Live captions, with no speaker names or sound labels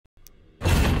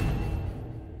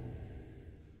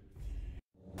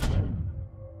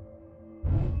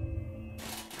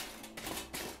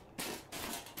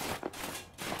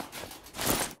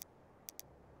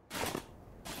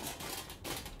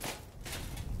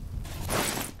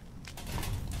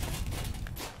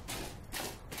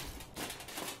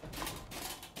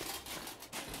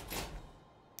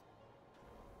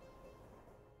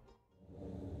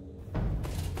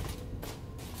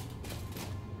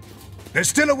There's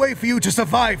still a way for you to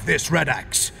survive this, Red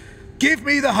Axe. Give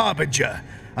me the Harbinger,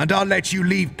 and I'll let you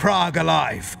leave Prague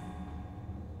alive.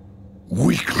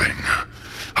 Weakling.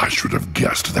 I should have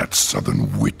guessed that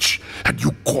southern witch had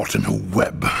you caught in her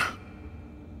web.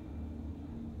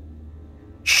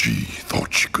 She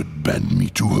thought she could bend me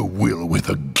to her will with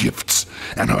her gifts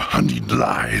and her honeyed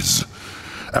lies,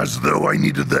 as though I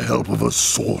needed the help of a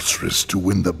sorceress to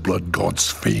win the Blood God's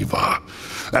favor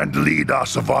and lead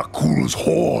Asavakul's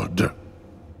horde.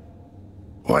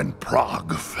 When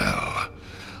Prague fell,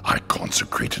 I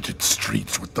consecrated its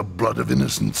streets with the blood of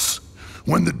innocents.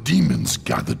 When the demons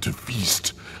gathered to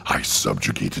feast, I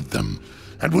subjugated them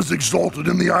and was exalted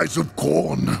in the eyes of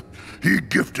Khorne. He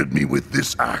gifted me with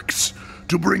this axe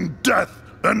to bring death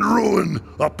and ruin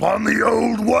upon the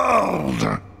old world.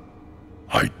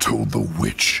 I told the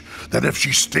witch that if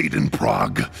she stayed in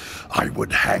Prague, I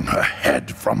would hang her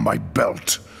head from my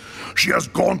belt. She has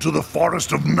gone to the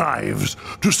Forest of Knives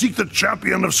to seek the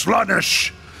champion of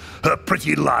Slaanesh. Her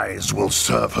pretty lies will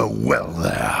serve her well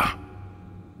there.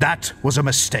 That was a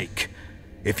mistake.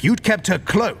 If you'd kept her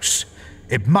close,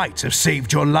 it might have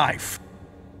saved your life.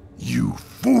 You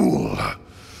fool!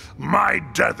 My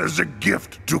death is a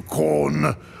gift to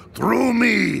Khorne. Through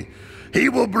me, he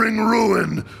will bring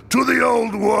ruin to the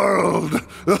old world.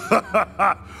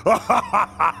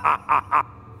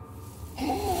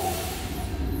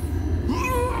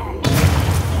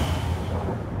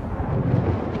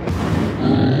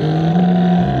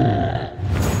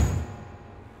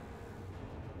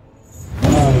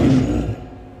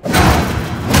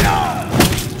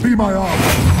 Be my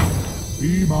armor.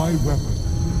 Be my weapon.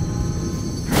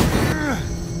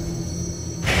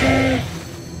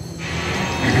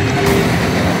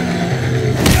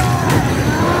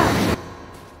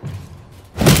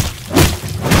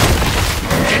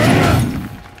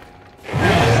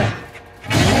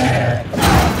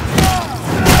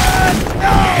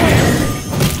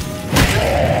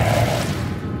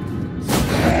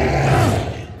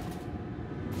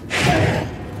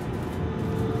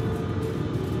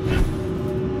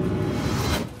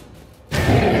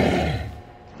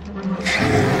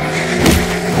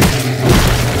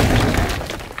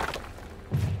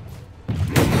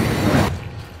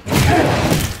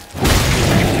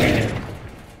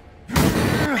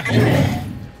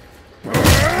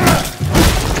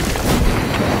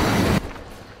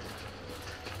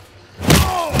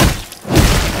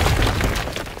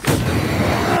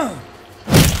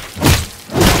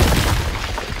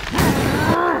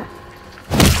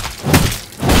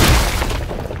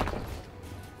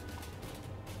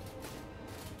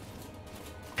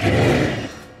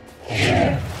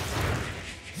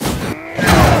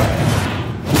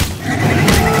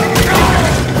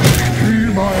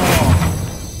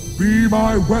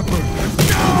 My weapon!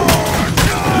 No!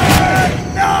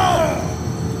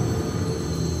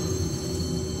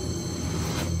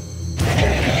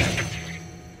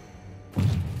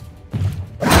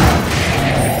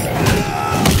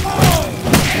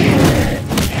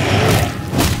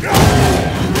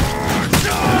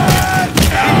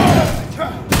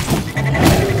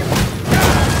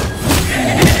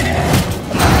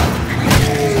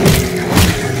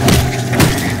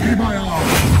 Be my arm!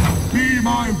 Be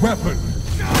my weapon!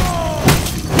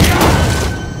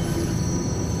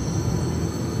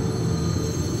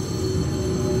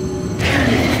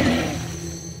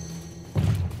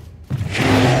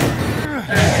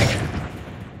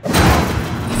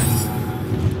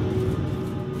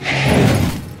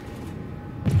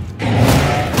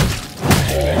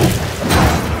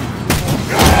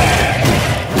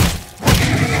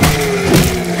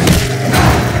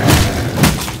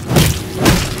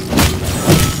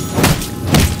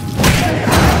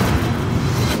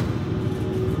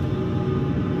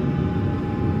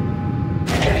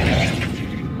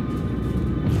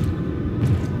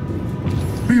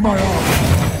 Be my armor.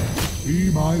 Be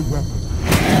my weapon.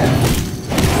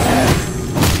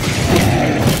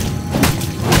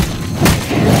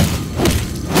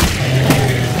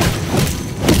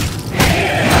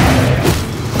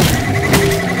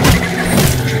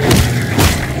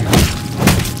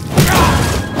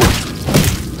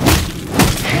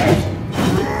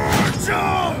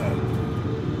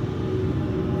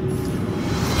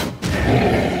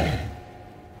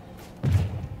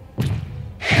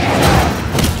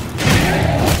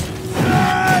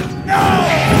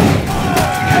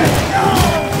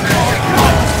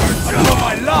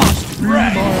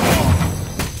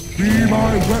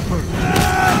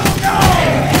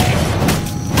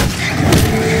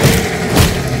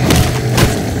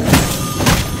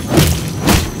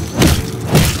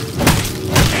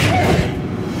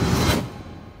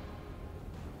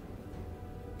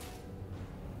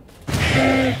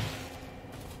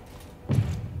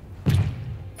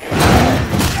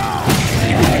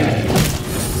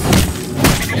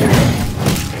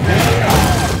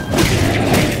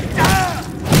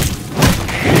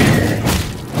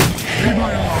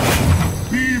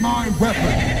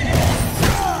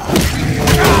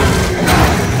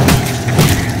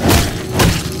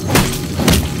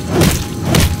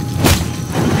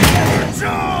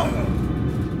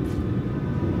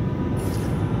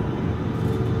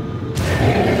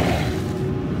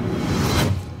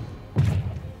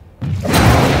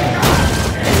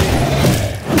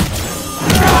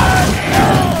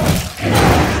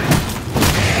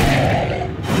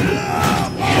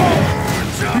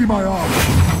 my armor.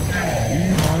 Be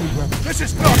my weapon. This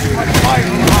is not my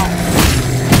final round.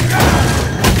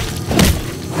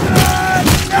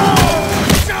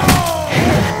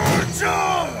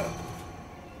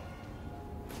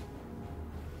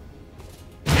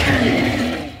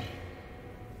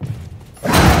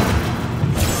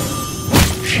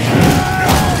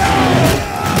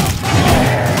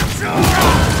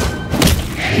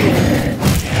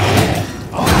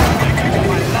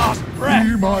 Be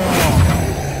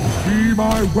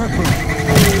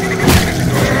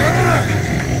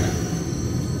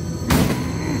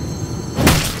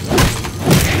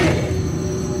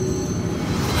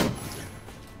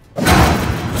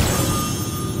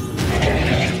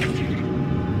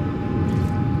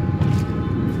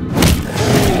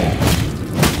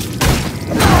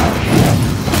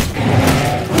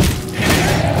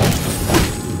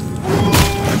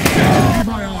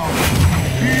my armor.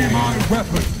 Be my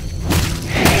weapon.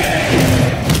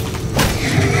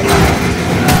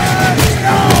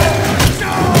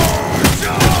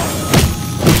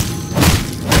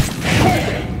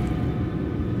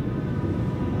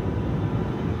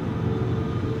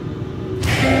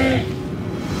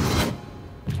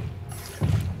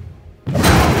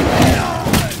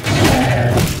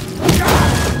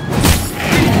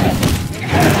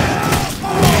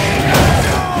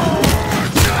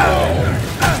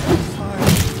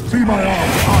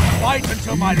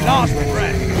 My last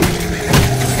breath.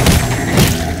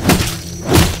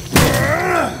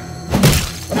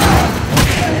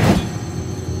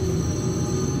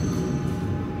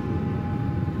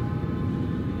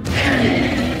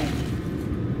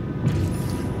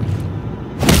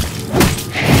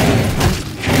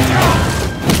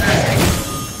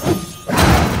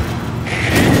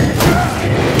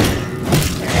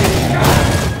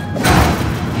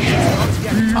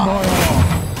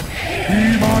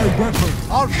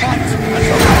 I'll fight until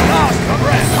my last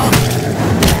breath.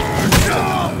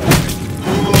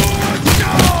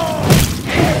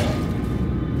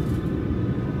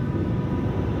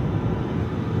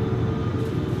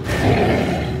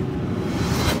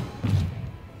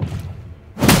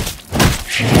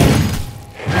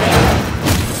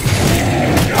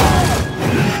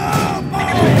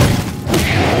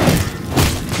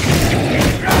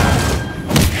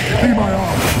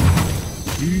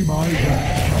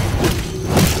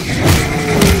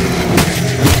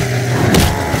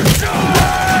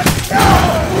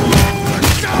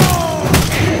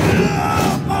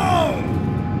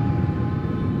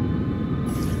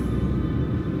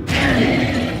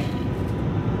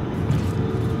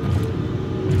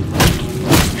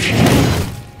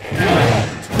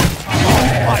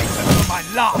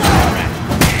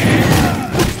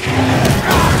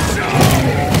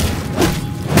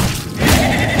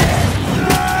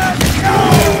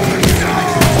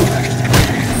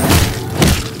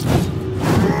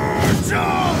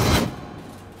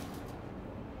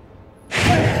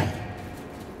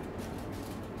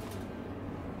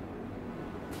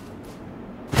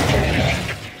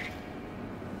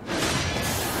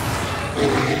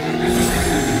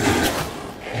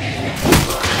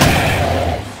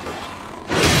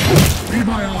 Be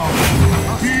my armor.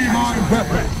 Be my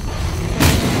weapon.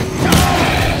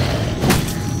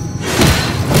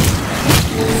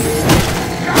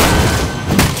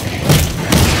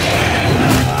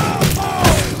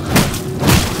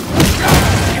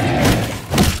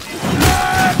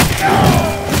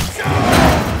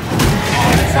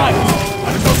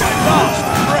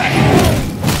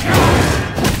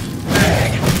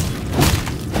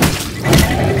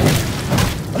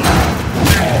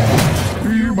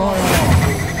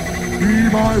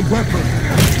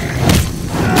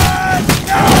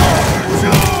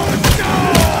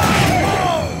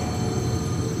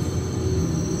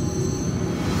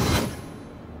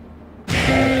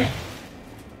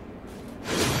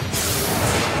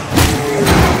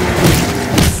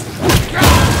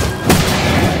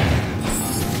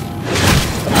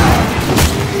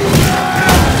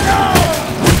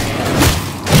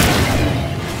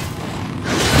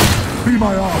 Be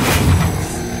my armor.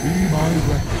 Be my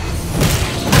weapon.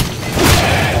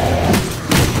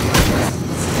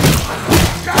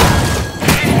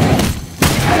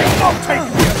 Don't take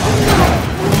me alive.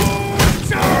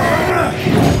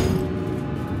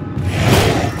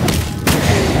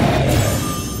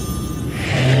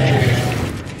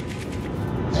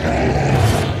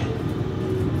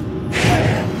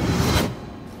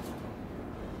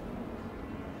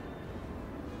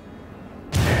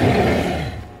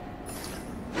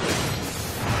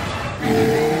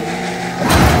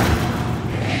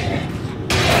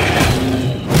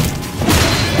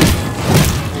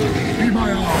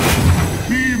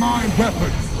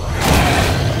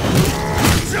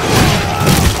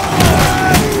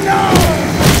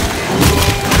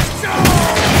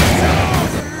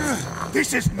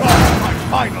 This is not my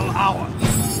final hour.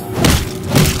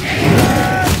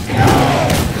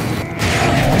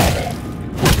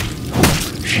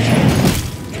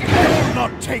 You will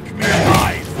not take me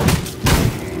alive.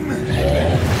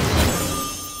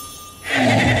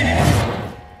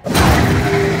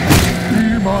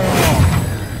 Be my arm.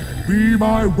 Be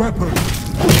my weapon.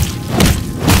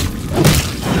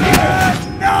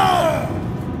 No!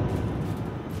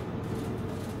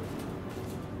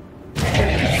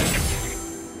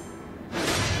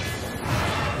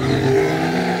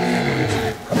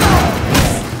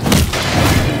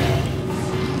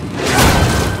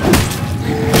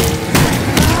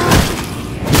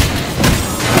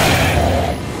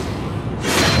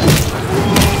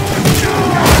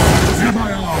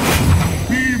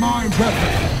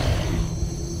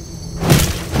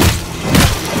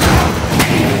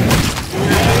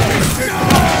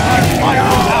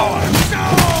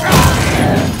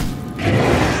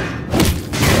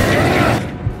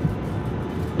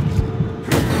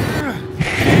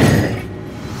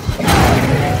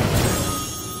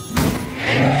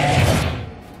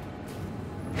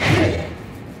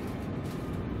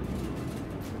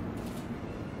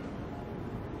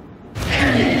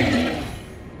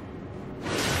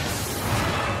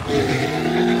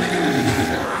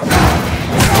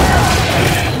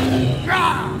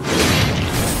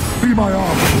 Be my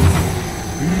arm.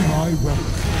 Be my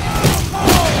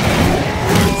weapon.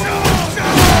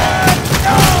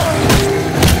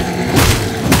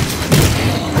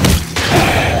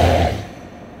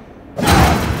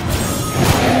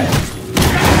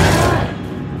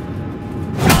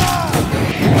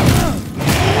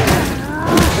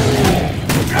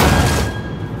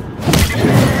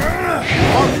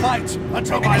 I'll fight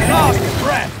until my last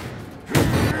breath.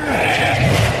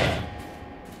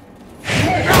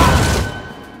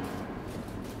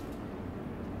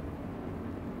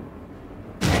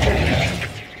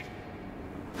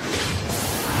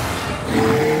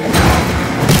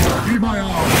 Be my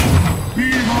arm. Be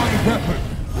my weapon.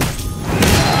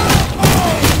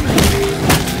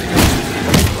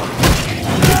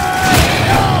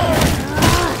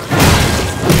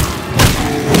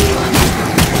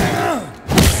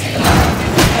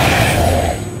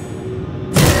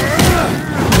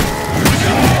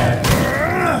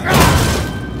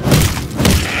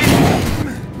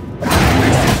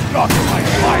 Not my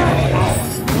final hour.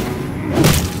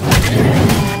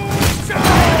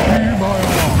 Be my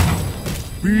arm.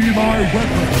 Be my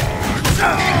weapon.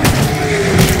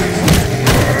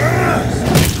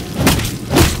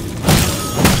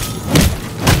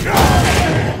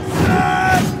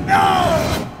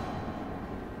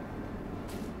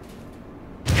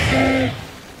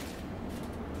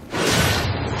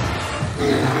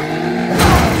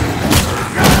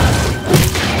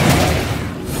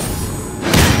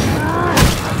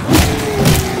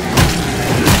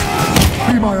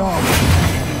 Be my arm.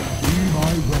 Be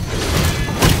my weapon.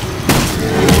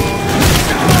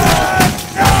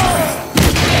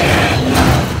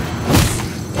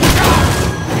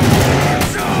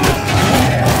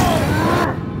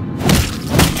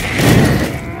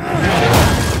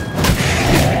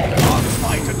 I'll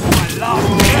fight until my last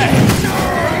breath.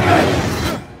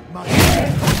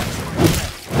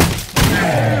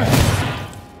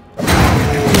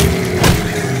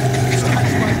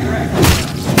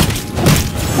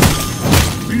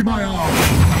 Be my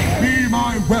arm. Be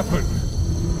my weapon.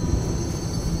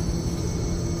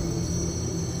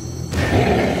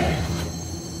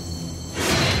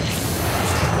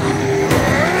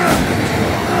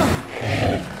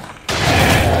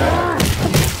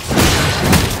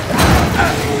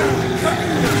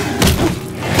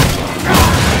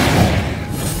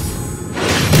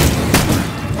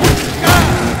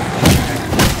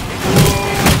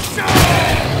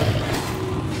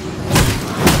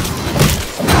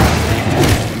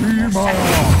 Be my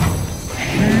arm.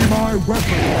 Be my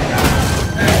weapon.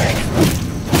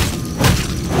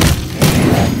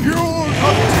 You'll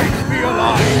not take me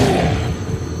alive.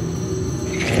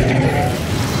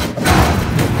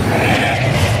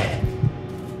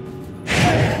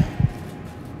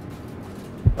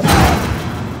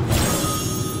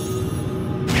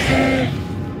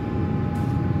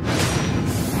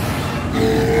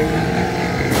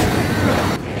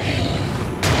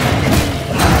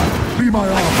 Be my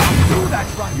arm. Do that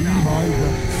right Be now. my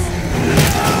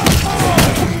weapon.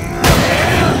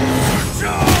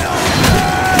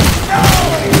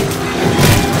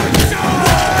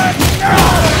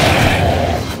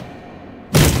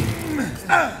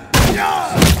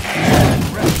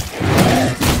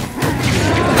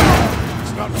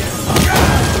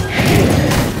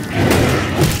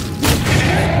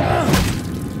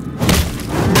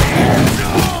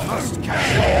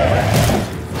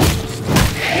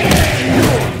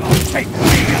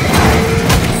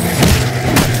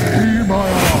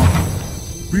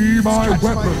 Be my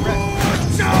weapon.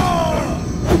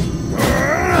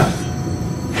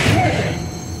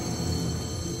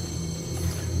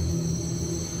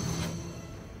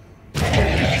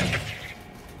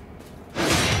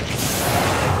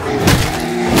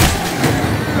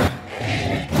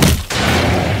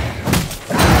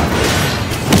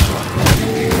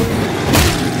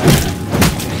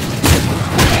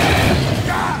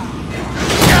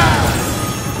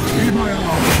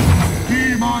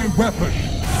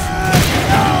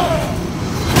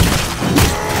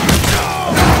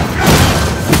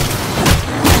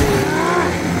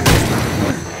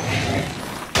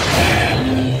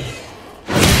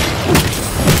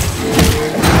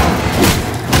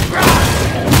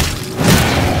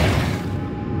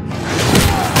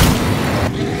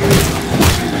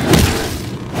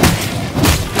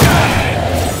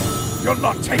 You'll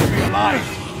not take me alive!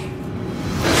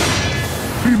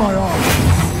 Be my arm.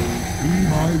 Be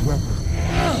my weapon.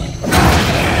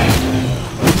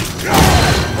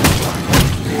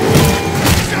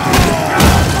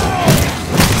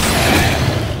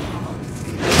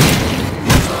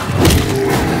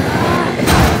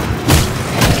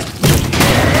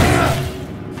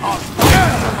 I'll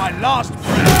fight to my last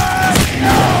breath!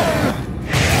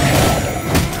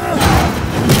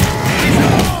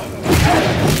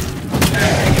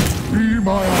 Be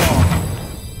my arm.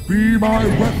 Be my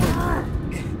weapon.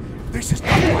 This is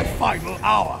not my final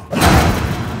hour.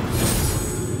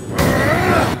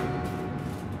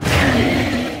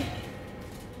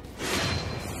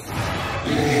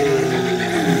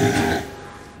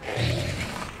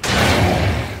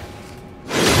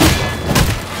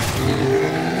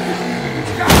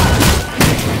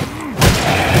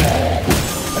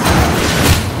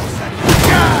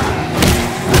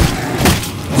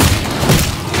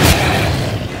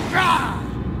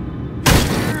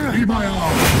 Be my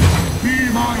arm.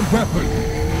 Be my weapon.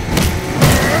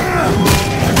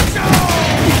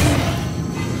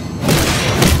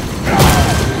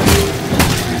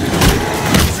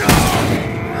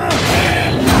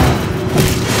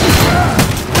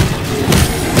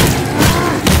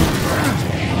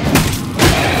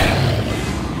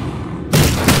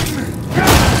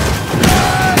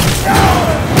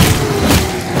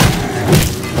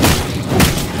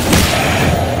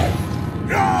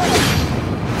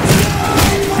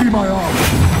 Be my arm.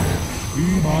 Be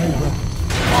my weapon.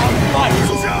 I'll fight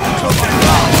to my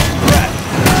last breath!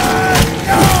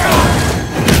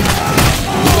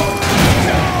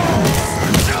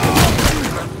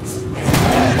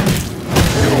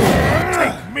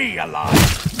 Take me alive!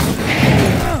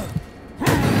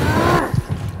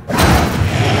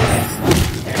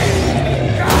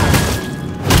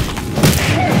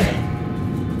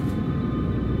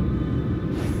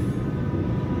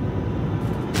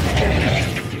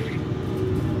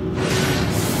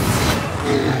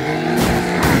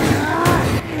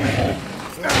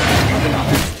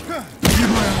 Be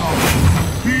my arm.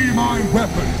 Be my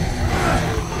weapon.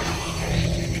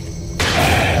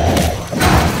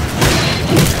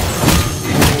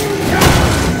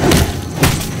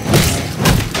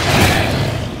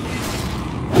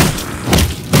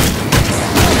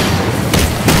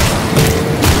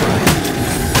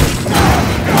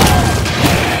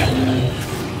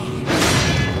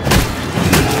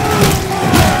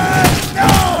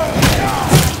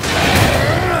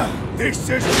 This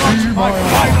is not my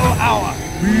final hour!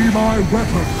 Be my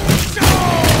weapon.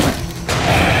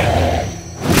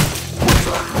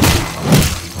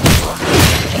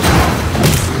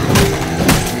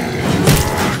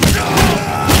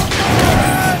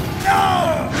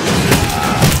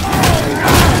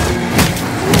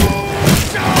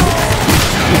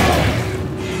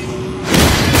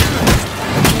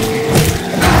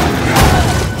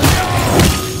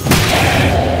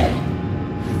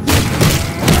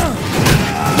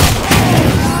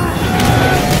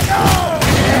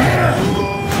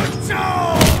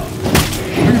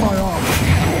 Be my arm.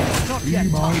 Be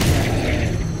my weapon.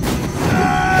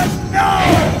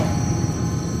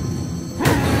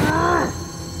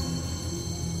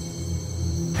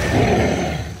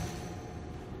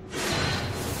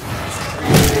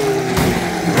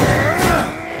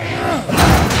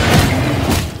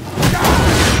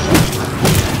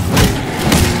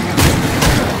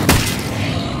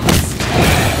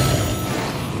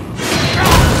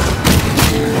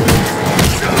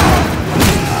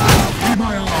 Be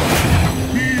my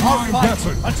arm. Be my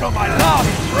weapon. Until my last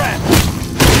breath!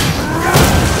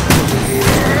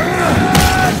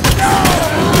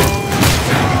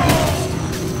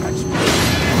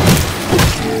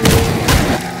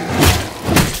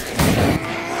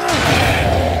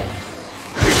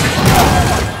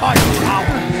 Final hour!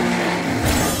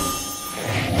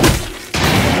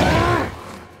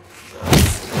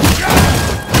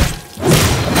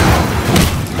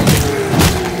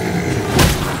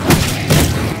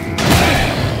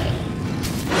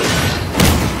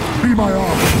 my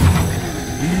armor.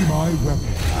 Be my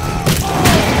weapon.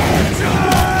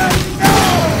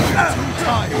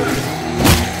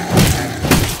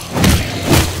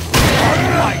 I'll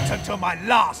fight until my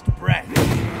last breath.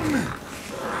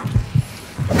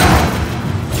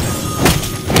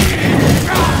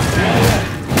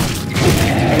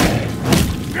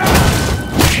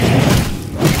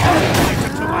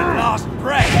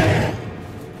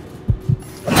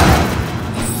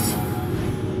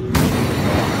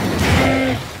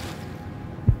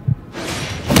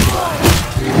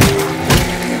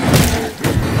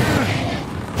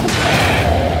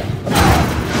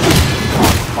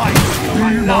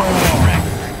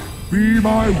 Be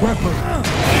my weapon.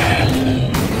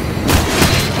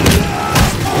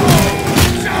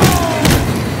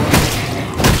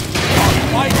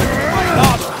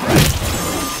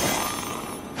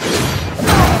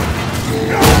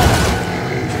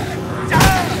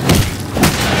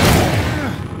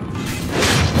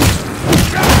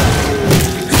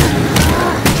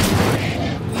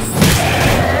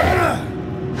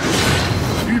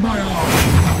 Be my arm.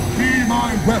 Be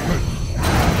my weapon.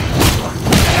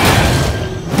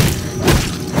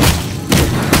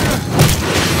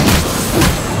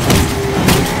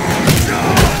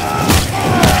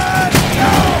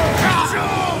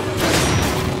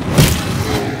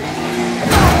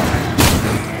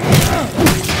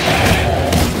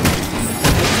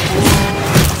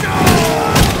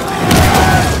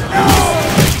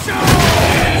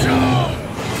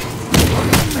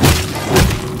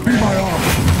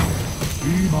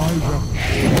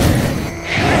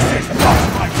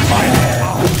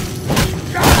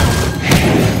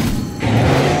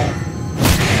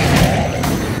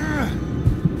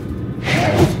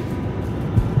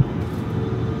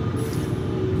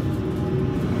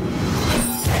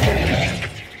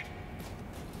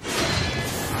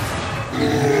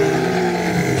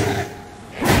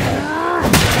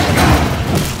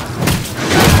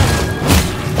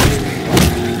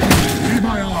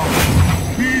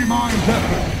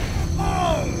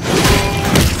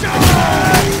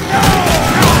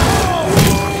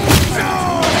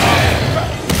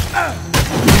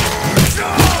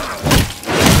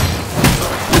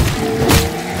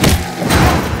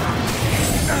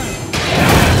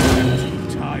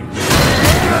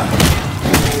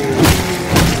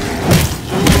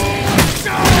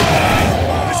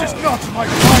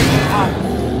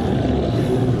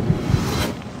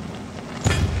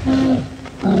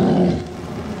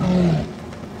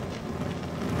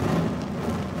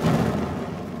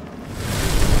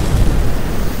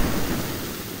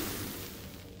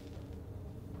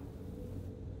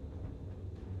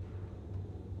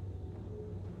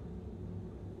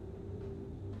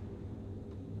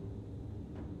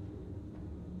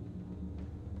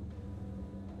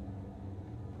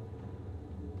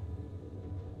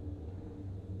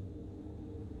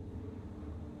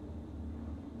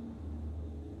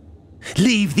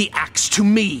 Leave the axe to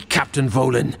me, Captain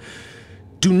Volan.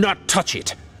 Do not touch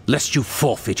it, lest you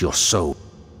forfeit your soul.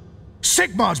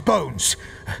 Sigmar's bones!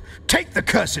 Take the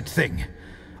cursed thing.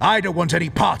 I don't want any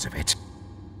part of it.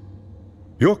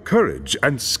 Your courage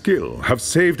and skill have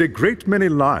saved a great many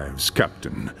lives,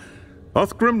 Captain.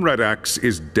 Othgrim Redax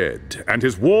is dead, and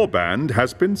his warband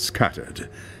has been scattered.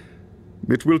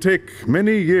 It will take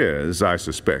many years, I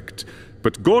suspect,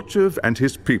 but Gorchev and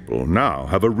his people now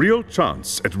have a real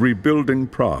chance at rebuilding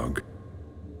Prague.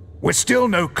 We're still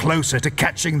no closer to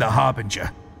catching the Harbinger.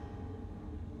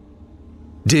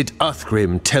 Did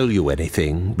Othgrim tell you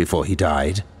anything before he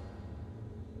died?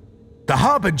 The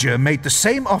Harbinger made the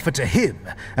same offer to him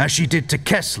as she did to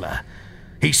Kessler.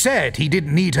 He said he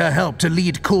didn't need her help to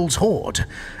lead Kull's horde,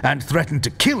 and threatened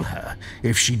to kill her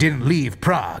if she didn't leave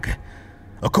Prague.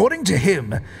 According to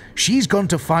him, she's gone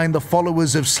to find the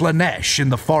followers of Slaanesh in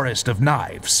the Forest of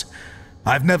Knives.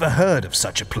 I've never heard of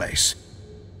such a place.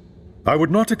 I would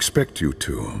not expect you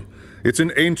to. It's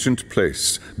an ancient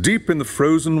place, deep in the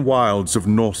frozen wilds of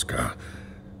Norska.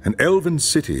 An elven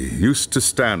city used to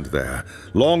stand there,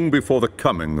 long before the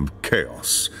coming of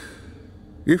chaos.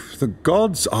 If the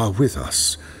gods are with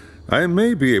us, I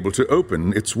may be able to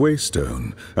open its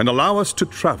waystone and allow us to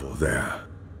travel there.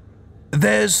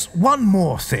 There's one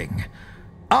more thing.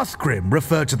 Othgrim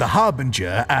referred to the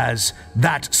Harbinger as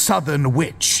that southern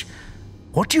witch.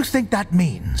 What do you think that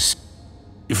means?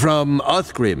 From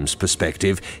Othgrim's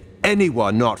perspective,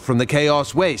 anyone not from the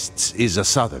Chaos Wastes is a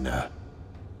southerner.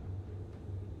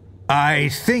 I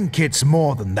think it's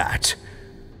more than that.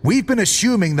 We've been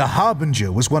assuming the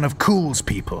Harbinger was one of Kull's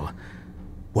people.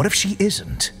 What if she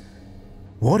isn't?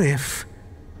 What if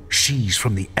she's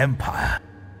from the Empire?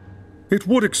 It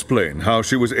would explain how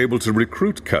she was able to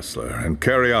recruit Kessler and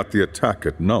carry out the attack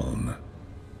at Nuln.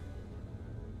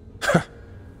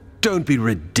 Don't be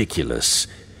ridiculous.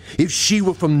 If she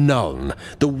were from Nuln,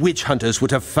 the witch hunters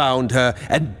would have found her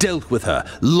and dealt with her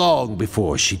long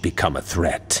before she'd become a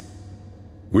threat.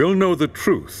 We'll know the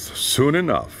truth soon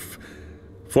enough.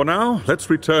 For now, let's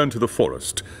return to the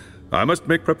forest. I must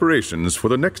make preparations for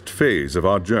the next phase of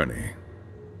our journey.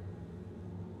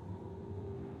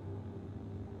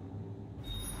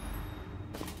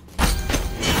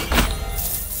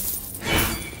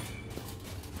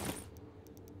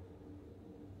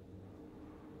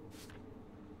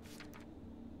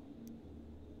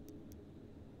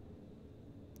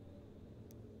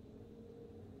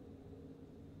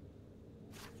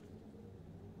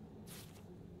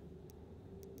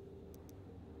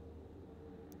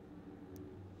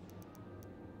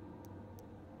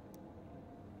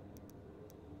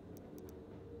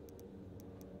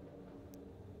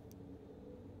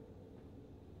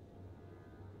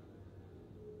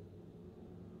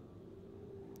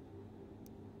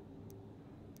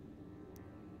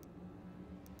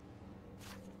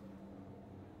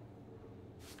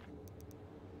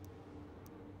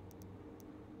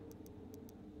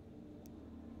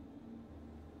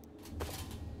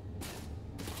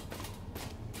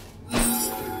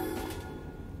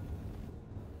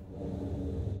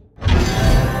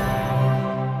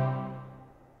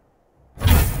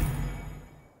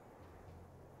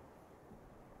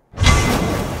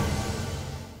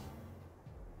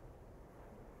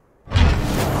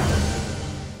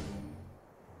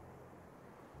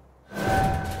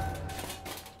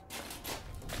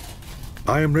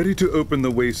 I am ready to open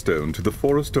the waystone to the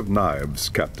Forest of Knives,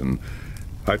 Captain.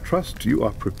 I trust you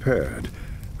are prepared.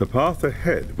 The path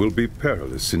ahead will be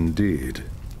perilous indeed.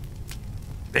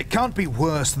 It can't be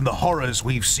worse than the horrors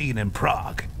we've seen in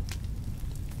Prague.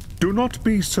 Do not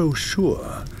be so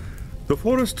sure. The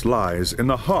forest lies in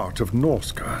the heart of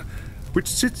Norska, which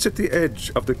sits at the edge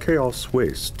of the Chaos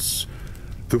Wastes.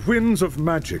 The winds of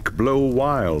magic blow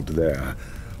wild there,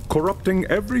 corrupting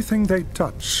everything they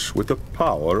touch with the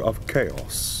power of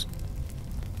chaos.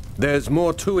 There's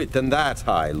more to it than that,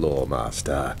 High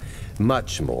Lawmaster.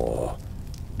 Much more.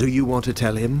 Do you want to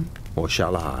tell him, or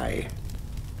shall I?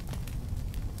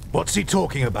 What's he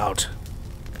talking about?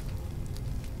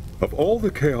 Of all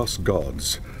the Chaos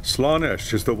gods,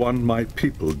 Slaanesh is the one my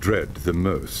people dread the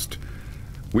most.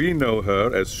 We know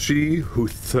her as she who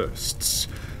thirsts,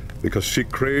 because she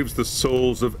craves the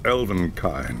souls of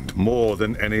elvenkind more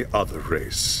than any other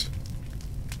race.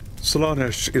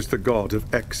 Slaanesh is the god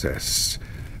of excess.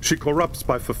 She corrupts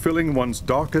by fulfilling one's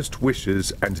darkest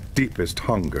wishes and deepest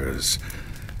hungers.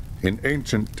 In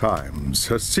ancient times,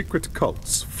 her secret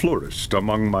cults flourished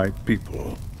among my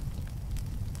people.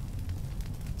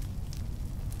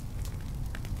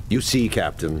 You see,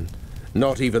 Captain,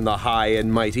 not even the high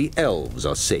and mighty elves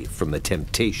are safe from the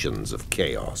temptations of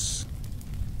chaos.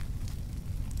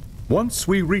 Once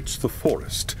we reach the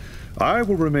forest, I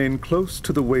will remain close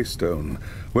to the waystone,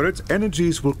 where its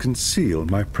energies will conceal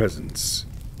my presence.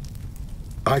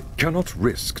 I cannot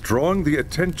risk drawing the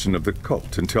attention of the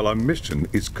cult until our mission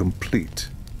is complete.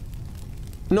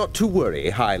 Not to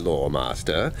worry, High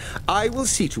Lawmaster. I will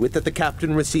see to it that the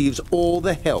Captain receives all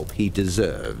the help he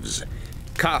deserves.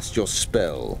 Cast your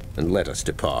spell, and let us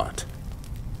depart.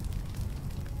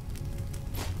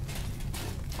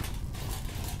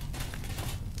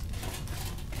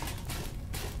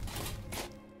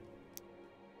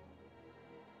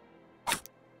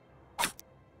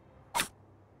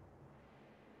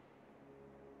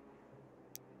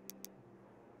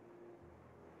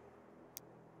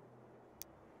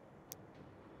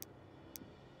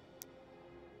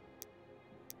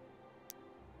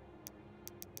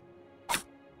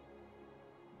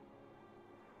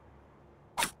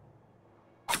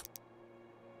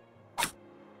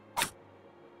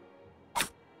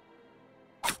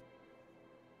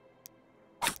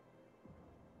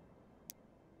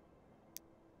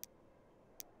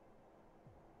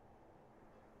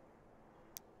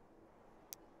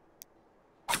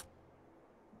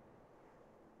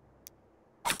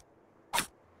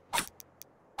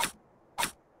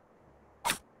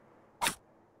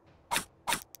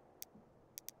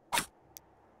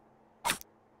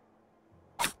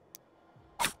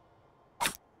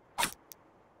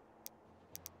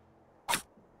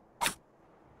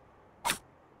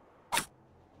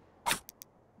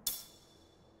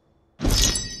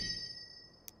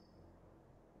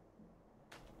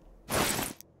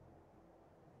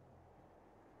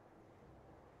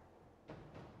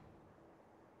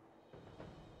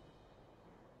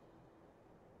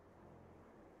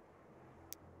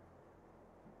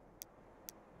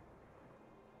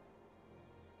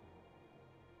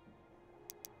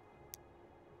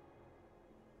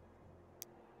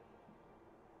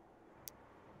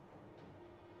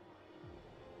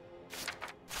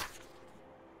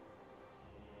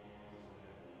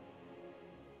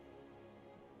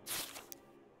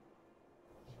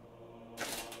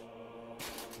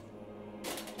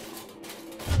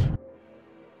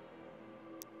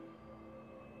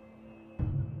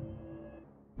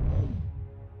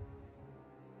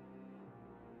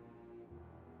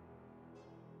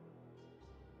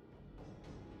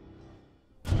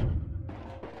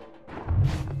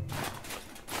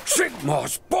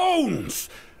 Sigmar's bones!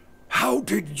 How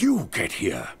did you get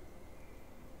here?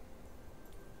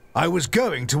 I was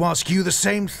going to ask you the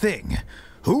same thing.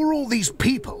 Who are all these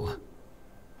people?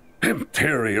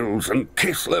 Imperials and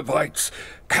Kislevites,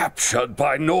 captured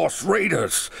by Norse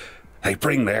raiders. They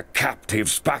bring their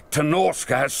captives back to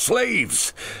Norska as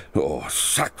slaves, or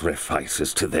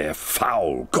sacrifices to their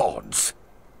foul gods.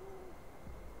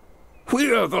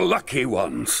 We are the lucky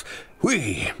ones.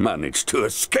 We managed to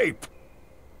escape.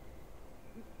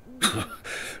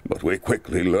 But we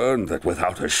quickly learned that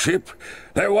without a ship,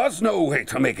 there was no way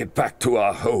to make it back to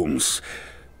our homes.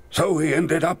 So we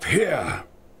ended up here.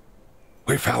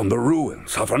 We found the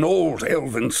ruins of an old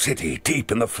elven city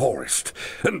deep in the forest,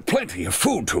 and plenty of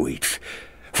food to eat.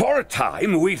 For a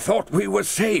time, we thought we were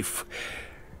safe.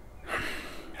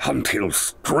 Until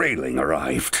Skraeling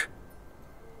arrived.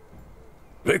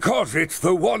 Because it's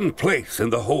the one place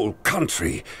in the whole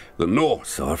country the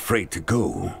Norse are afraid to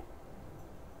go.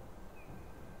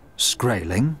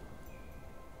 Skraeling?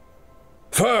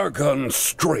 Fergun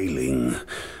Skraeling,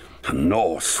 a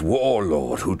Norse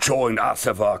warlord who joined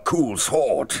Asavar Kul's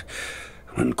horde.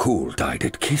 When Kul died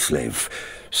at Kislev,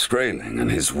 Skraeling and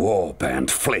his war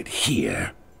band fled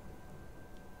here.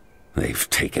 They've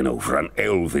taken over an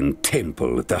elven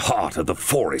temple at the heart of the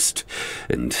forest,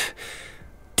 and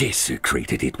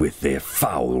desecrated it with their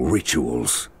foul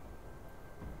rituals.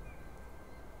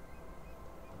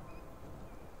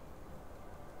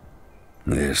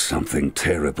 There's something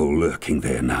terrible lurking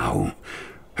there now.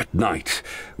 At night,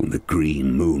 when the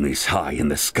green moon is high in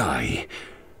the sky,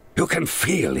 you can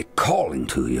feel it calling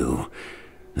to you.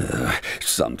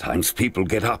 Sometimes people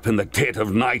get up in the dead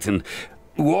of night and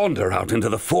wander out into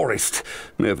the forest,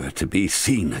 never to be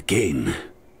seen again.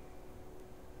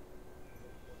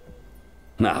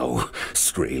 Now,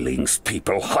 Skraeling's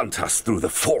people hunt us through the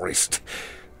forest.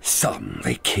 Some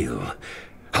they kill,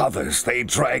 others they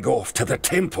drag off to the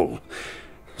temple.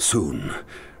 Soon,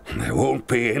 there won't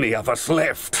be any of us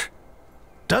left.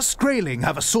 Does Skraeling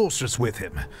have a sorceress with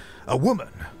him? A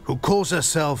woman who calls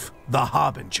herself the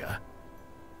Harbinger?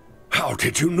 How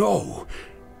did you know?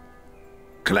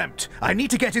 Clemt, I need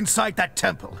to get inside that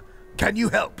temple. Can you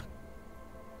help?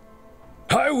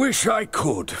 I wish I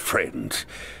could, friend.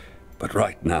 But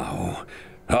right now,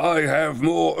 I have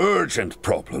more urgent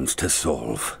problems to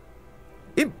solve.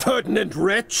 Impertinent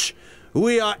wretch!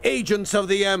 We are agents of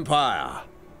the Empire.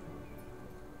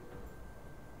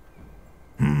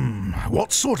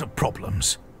 What sort of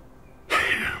problems?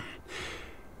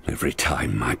 Every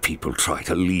time my people try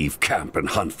to leave camp and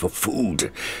hunt for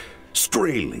food,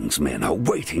 Skraeling's men are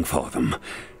waiting for them.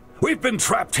 We've been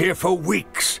trapped here for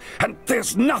weeks, and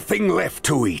there's nothing left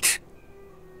to eat.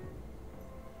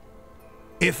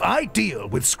 If I deal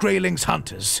with Skraeling's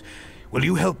hunters, will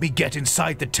you help me get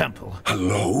inside the temple?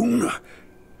 Alone?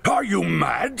 Are you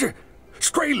mad?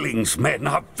 Skraeling's men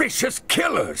are vicious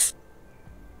killers.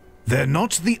 They're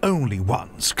not the only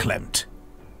ones, Clemt.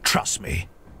 Trust me.